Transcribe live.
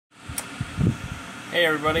Hey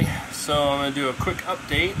everybody, so I'm going to do a quick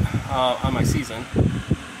update on my season.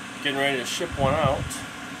 Getting ready to ship one out.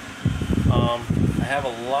 I have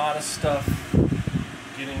a lot of stuff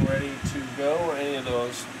getting ready to go. Any of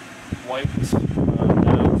those white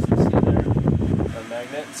knobs you see there are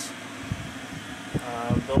magnets.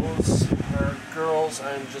 Those are girls.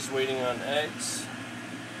 I'm just waiting on eggs.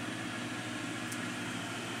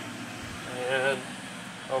 And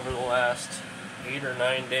over the last 8 or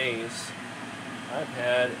 9 days, I've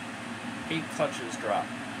had 8 clutches drop.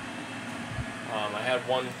 I had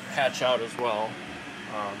one hatch out as well.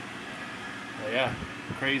 But yeah,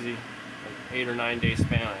 crazy. Like 8 or 9 day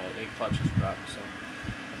span, I had 8 clutches drop. So,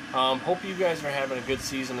 hope you guys are having a good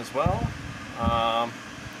season as well.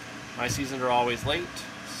 My seasons are always late,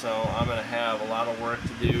 so I'm going to have a lot of work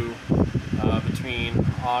to do between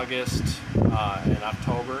August and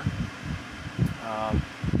October.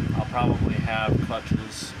 I'll probably have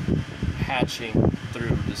clutches hatching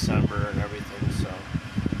through December and everything. So,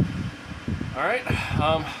 all right,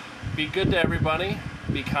 be good to everybody.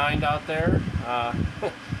 Be kind out there.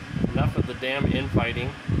 Enough of the damn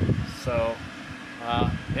infighting. So,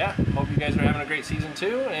 yeah, hope you guys are having a great season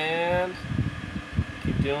too, and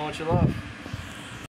keep doing what you love.